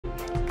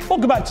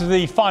Welcome back to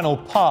the final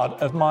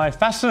part of my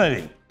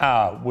fascinating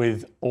hour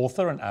with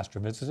author and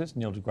astrophysicist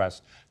Neil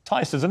deGrasse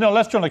Tyson. So Neil,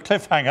 left you on a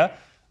cliffhanger.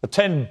 The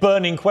 10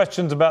 burning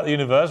questions about the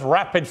universe,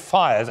 rapid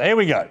fires. Here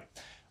we go.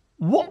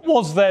 What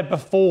was there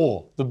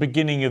before the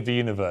beginning of the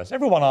universe?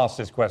 Everyone asks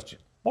this question.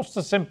 What's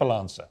the simple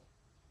answer?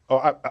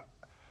 Oh,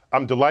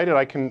 I'm delighted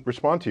I can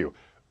respond to you.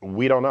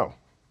 We don't know.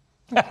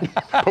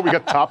 But we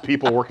got top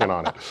people working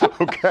on it.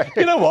 Okay.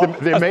 You know what?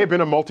 There may have been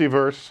a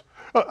multiverse.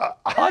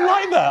 I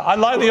like that. I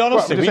like the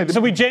honesty.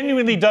 So we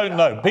genuinely don't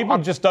know. People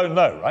just don't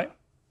know, right?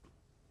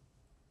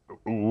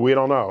 We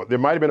don't know. There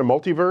might have been a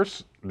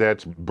multiverse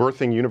that's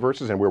birthing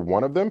universes, and we're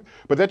one of them.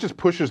 But that just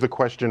pushes the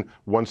question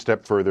one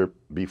step further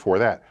before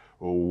that.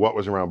 What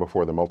was around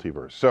before the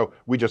multiverse? So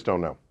we just don't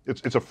know.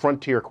 It's a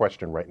frontier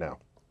question right now.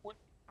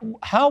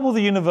 How will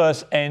the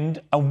universe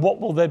end, and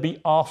what will there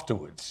be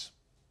afterwards?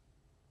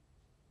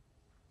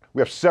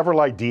 We have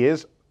several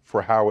ideas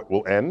for how it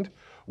will end.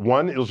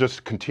 One, it'll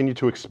just continue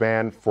to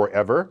expand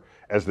forever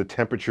as the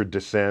temperature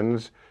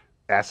descends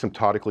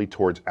asymptotically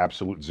towards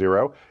absolute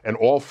zero, and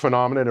all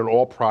phenomena and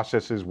all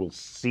processes will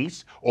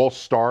cease. All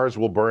stars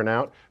will burn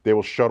out. They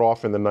will shut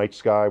off in the night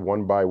sky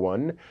one by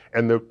one,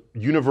 and the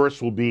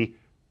universe will be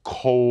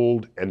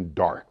cold and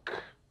dark.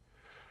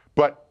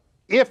 But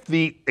if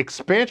the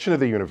expansion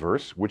of the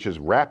universe, which is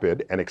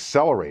rapid and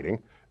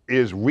accelerating,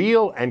 is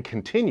real and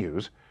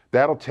continues,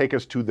 that'll take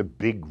us to the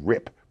Big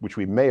Rip, which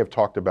we may have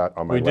talked about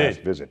on my last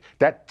visit.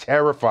 That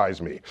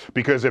terrifies me,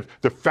 because if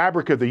the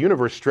fabric of the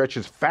universe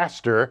stretches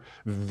faster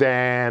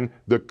than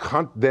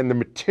the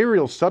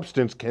material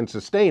substance can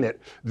sustain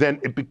it,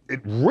 then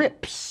it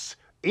rips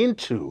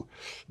into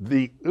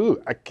the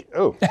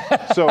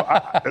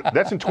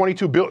that's in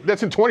 22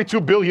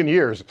 billion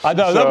years. I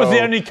know, that was the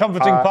only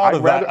comforting part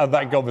of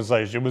that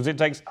conversation, was it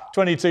takes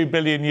 22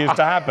 billion years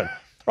to happen.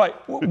 Right,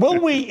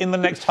 will we in the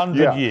next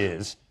 100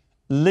 years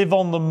live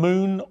on the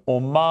moon or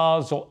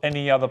Mars or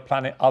any other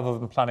planet other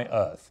than planet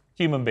Earth?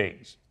 Human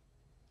beings.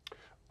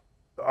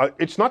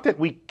 It's not that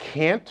we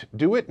can't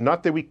do it,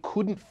 not that we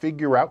couldn't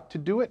figure out to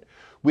do it.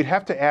 We'd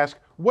have to ask,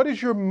 what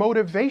is your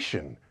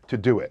motivation to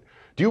do it?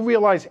 Do you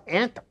realize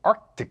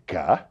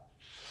Antarctica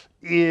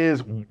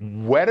is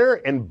wetter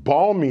and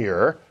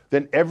balmier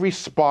than every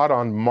spot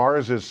on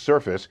Mars's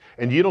surface,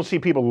 and you don't see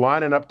people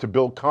lining up to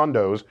build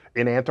condos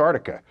in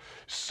Antarctica.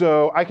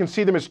 So I can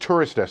see them as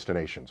tourist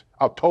destinations.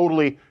 I'll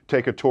totally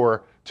take a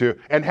tour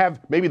and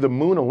have maybe the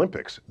Moon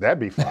Olympics. That'd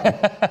be fun,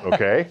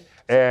 okay?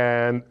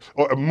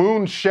 Or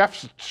moon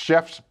chefs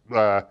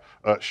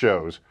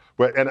shows.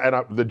 But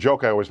the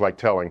joke I always like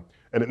telling,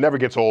 and it never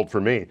gets old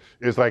for me,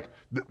 is like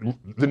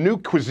the new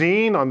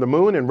cuisine on the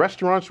moon and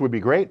restaurants would be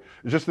great.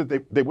 It's just that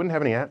they wouldn't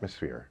have any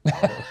atmosphere.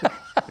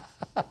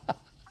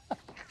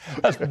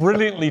 That's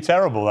brilliantly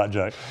terrible, that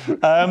joke.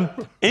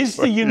 Is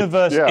the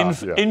universe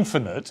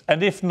infinite?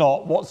 And if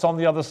not, what's on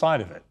the other side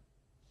of it?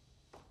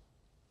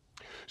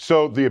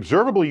 So the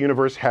observable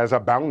universe has a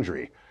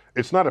boundary.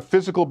 It's not a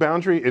physical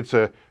boundary. It's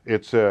a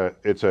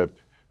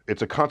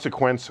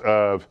consequence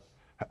of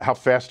how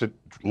fast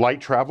light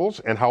travels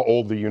and how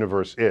old the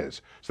universe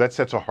is. So that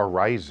sets a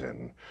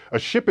horizon. A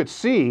ship at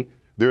sea,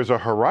 there's a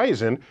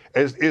horizon.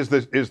 Is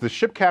the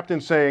ship captain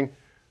saying,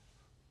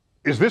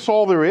 is this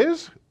all there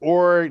is?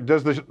 Or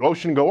does the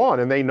ocean go on?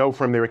 And they know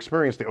from their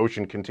experience the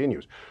ocean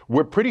continues.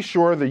 We're pretty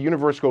sure the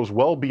universe goes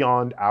well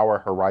beyond our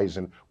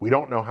horizon. We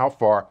don't know how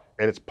far,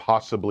 and it's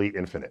possibly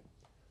infinite.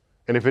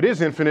 And if it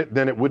is infinite,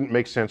 then it wouldn't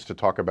make sense to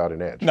talk about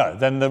an edge. No,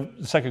 then the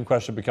second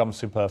question becomes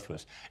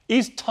superfluous.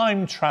 Is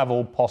time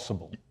travel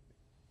possible?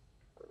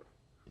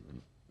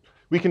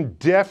 We can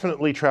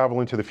definitely travel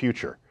into the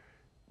future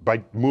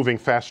by moving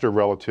faster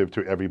relative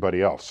to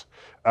everybody else.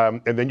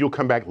 And then you'll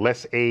come back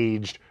less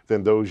aged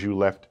than those you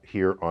left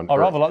here on Earth. I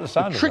rather like the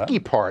sound of that.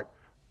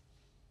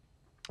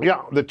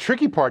 The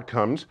tricky part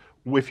comes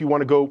if you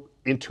want to go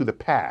into the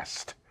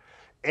past.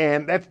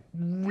 And that's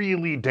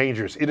really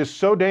dangerous. It is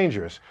so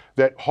dangerous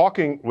that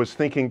Hawking was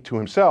thinking to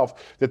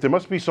himself that there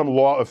must be some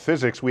law of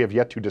physics we have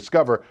yet to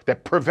discover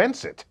that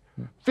prevents it.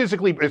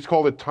 Physically, it's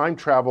called a time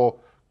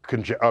travel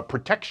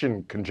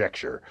protection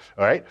conjecture,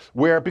 all right?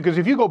 Because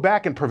if you go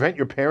back and prevent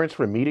your parents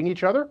from meeting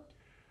each other,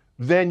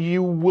 then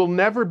you will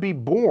never be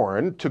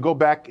born to go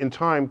back in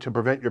time to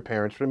prevent your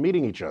parents from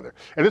meeting each other.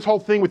 And this whole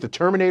thing with the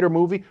Terminator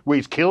movie, where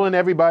he's killing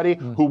everybody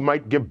who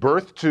might give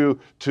birth to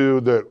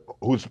the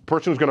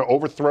person who's going to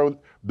overthrow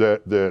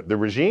the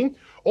regime,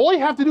 all you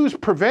have to do is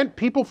prevent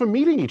people from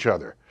meeting each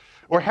other.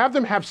 Or have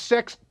them have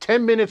sex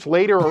 10 minutes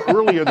later or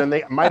earlier than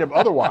they might have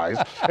otherwise,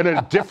 and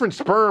a different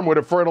sperm would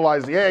have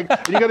fertilized the egg,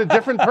 and you got a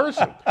different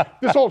person.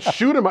 This whole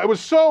shoot 'em, it was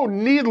so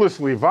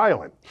needlessly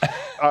violent.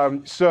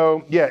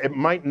 So yeah, it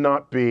might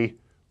not be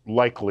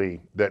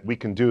likely that we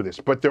can do this,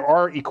 but there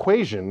are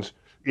equations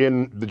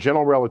in the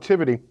general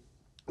relativity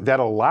that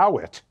allow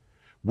it.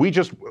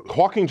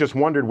 Hawking just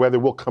wondered whether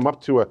we'll come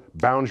up to a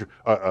boundary,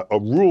 a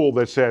rule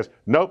that says,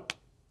 nope,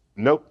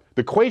 nope.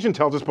 The equation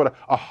tells us, but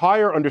a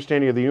higher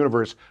understanding of the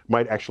universe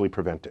might actually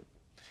prevent it.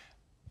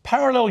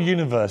 Parallel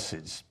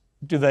universes,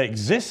 do they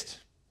exist?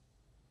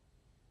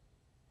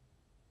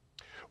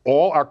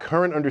 All our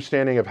current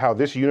understanding of how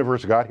this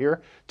universe got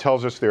here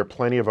tells us there are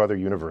plenty of other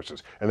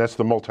universes, and that's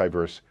the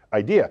multiverse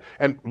idea.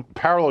 And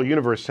parallel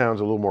universe sounds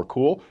a little more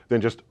cool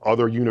than just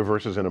other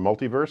universes in a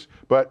multiverse,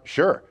 but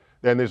sure,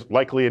 then there's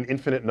likely an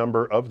infinite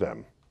number of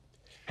them.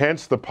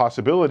 Hence the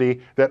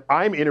possibility that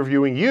I'm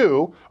interviewing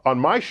you on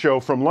my show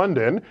from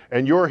London,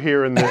 and you're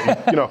here in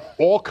the,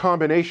 all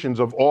combinations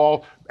of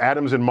all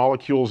atoms and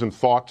molecules and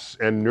thoughts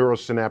and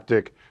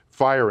neurosynaptic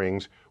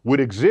firings would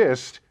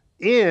exist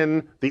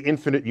in the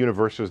infinite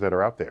universes that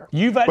are out there.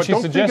 You've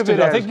actually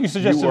suggested, I think you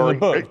suggested in the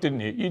book,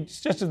 didn't you? You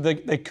suggested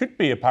that there could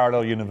be a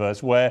parallel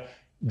universe where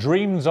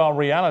dreams are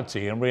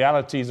reality and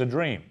realities are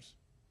dreams.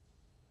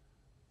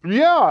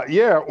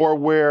 Yeah, or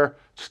where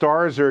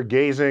stars are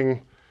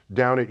gazing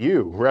down at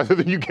you rather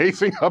than you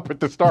gazing up at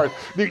the stars.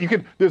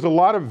 There's a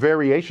lot of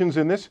variations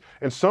in this,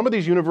 and some of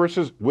these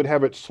universes would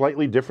have it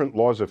slightly different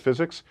laws of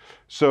physics,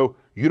 so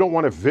you don't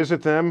want to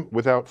visit them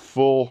without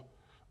full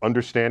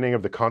understanding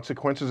of the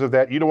consequences of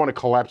that. You don't want to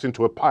collapse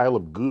into a pile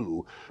of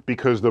goo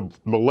because the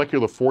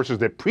molecular forces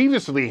that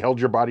previously held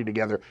your body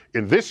together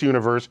in this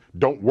universe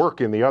don't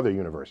work in the other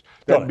universe.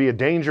 That would be a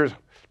dangerous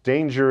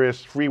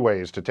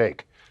freeways to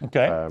take.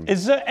 Okay.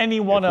 Is there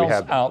anyone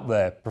else out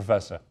there,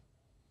 Professor?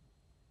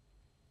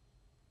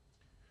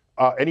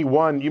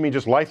 Anyone, you mean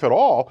just life at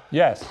all?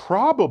 Yes.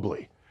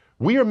 Probably.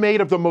 We are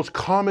made of the most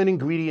common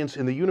ingredients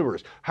in the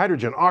universe.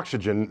 Hydrogen,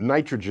 oxygen,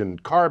 nitrogen,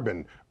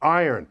 carbon,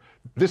 iron.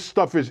 This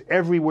stuff is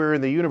everywhere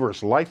in the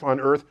universe. Life on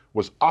Earth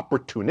was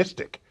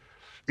opportunistic.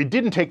 It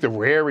didn't take the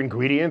rare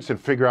ingredients and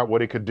figure out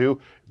what it could do.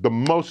 The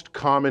most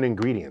common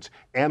ingredients.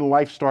 And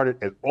life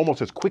started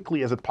almost as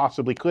quickly as it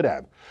possibly could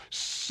have.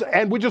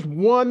 And we're just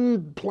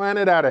one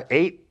planet out of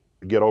 8,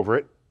 get over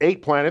it,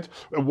 8 planets,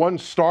 one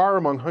star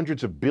among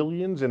hundreds of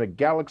billions in a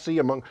galaxy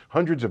among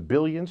hundreds of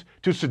billions.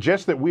 To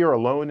suggest that we are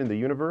alone in the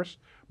universe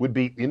would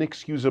be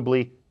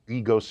inexcusably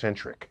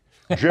egocentric,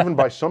 driven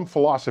by some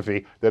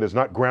philosophy that is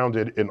not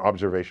grounded in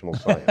observational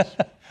science.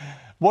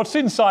 What's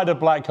inside a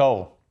black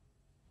hole?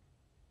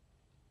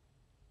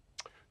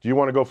 Do you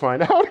want to go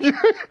find out?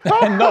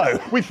 No.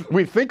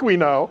 We think we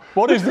know.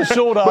 What is the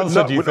short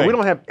answer, do you think? We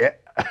don't have...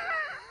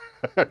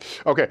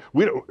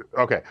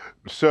 Okay,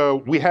 so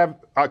we have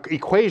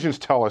equations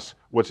tell us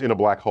what's in a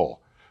black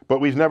hole,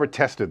 but we've never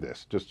tested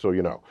this, just so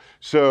you know.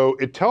 So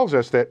it tells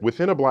us that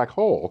within a black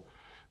hole,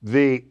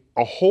 a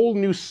whole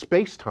new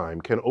space-time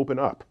can open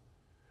up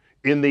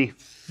in the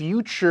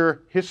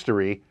future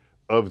history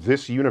of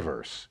this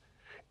universe.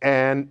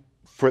 And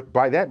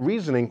by that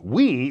reasoning,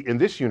 we, in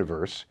this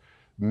universe,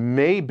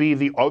 may be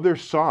the other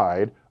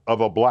side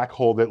of a black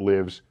hole that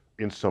lives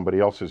in somebody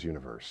else's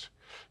universe.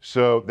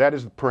 So that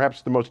is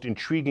perhaps the most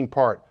intriguing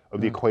part of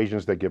the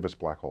equations that give us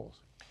black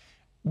holes.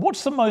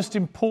 What's the most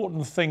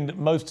important thing that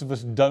most of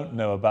us don't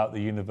know about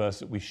the universe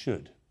that we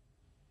should?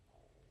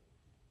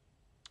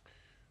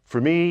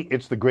 For me,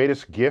 it's the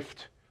greatest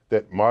gift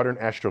that modern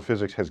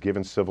astrophysics has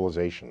given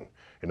civilization.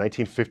 In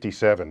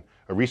 1957,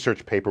 a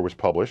research paper was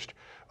published,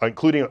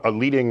 including a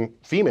leading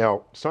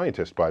female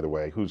scientist, by the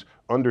way, who's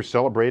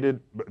under-celebrated.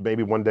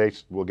 Maybe one day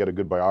we'll get a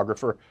good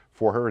biographer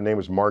for her. Her name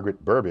was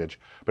Margaret Burbidge.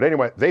 But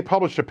anyway, they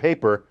published a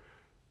paper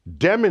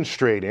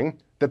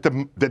demonstrating that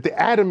the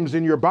atoms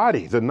in your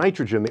body, the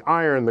nitrogen, the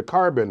iron, the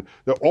carbon,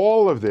 that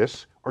all of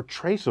this are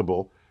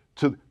traceable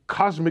to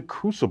cosmic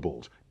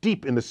crucibles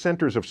deep in the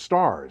centers of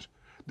stars.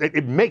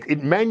 It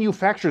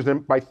manufactures them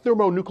by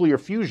thermonuclear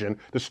fusion.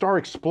 The star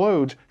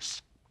explodes,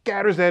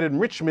 scatters that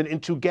enrichment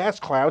into gas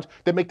clouds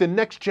that make the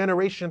next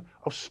generation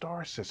of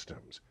star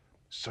systems,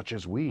 such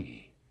as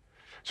we.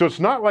 So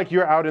it's not like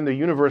you're out in the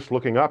universe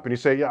looking up and you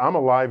say, yeah, I'm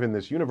alive in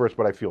this universe,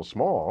 but I feel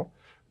small.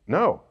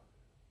 No,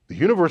 the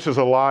universe is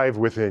alive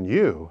within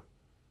you,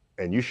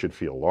 and you should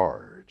feel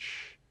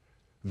large.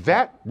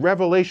 That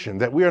revelation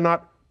that we are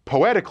not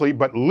poetically,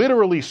 but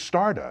literally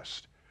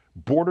stardust,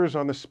 borders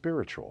on the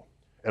spiritual.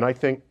 And I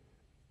think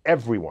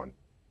everyone,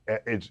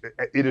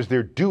 it is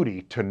their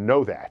duty to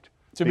know that.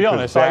 To be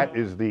honest, that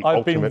is the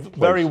I've been ultimate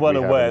very well place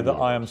we have aware in the that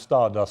I am universe.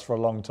 stardust for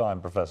a long time,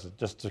 Professor,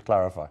 just to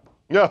clarify.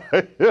 Yeah,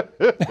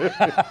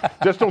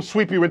 just don't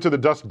sweep you into the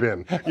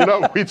dustbin. You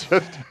know, we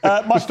just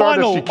the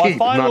stardust you keep,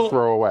 not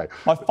throw away.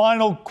 My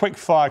final quick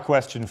fire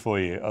question for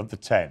you of the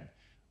 10.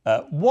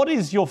 What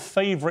is your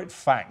favorite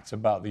fact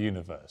about the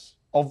universe?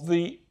 Of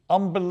the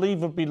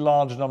unbelievably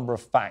large number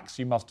of facts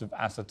you must have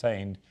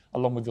ascertained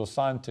along with your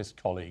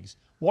scientist colleagues,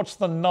 what's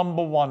the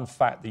number one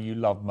fact that you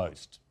love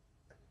most?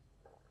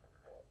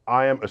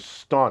 I am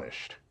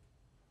astonished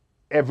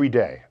every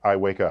day I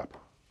wake up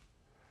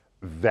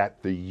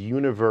that the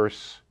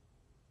universe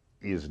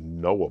is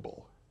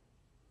knowable.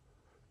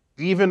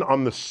 Even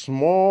on the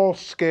small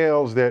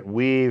scales that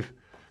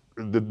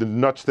the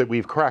nuts that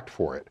we've cracked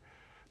for it,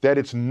 that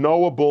it's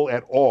knowable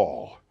at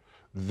all,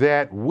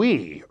 that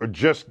we are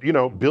just,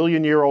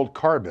 billion-year-old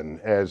carbon,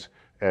 as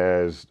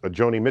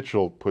Joni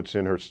Mitchell puts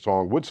in her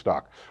song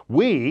Woodstock.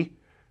 We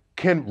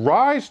can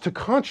rise to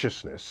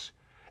consciousness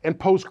and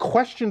pose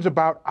questions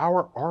about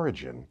our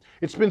origin.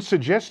 It's been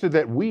suggested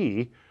that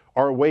we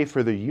are a way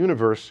for the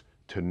universe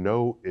to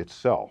know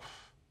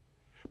itself.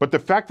 But the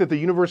fact that the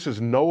universe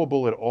is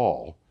knowable at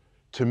all,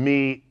 to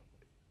me,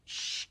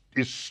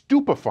 is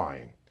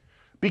stupefying.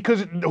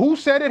 Because who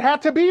said it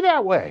had to be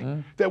that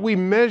way? That we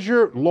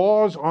measure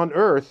laws on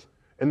earth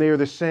and they are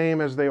the same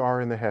as they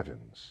are in the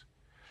heavens.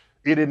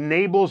 It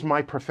enables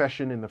my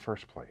profession in the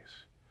first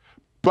place.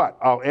 But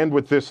I'll end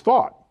with this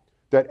thought,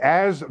 that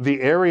as the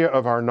area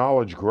of our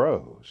knowledge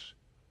grows,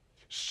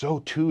 so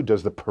too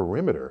does the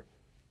perimeter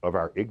of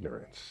our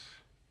ignorance.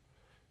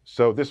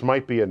 So this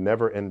might be a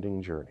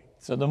never-ending journey.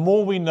 So the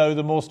more we know,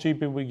 the more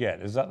stupid we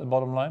get. Is that the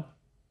bottom line?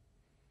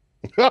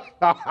 You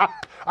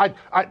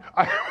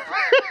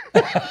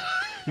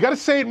got to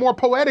say it more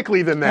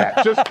poetically than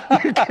that. You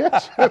can't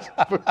just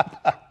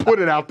put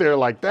it out there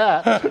like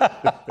that.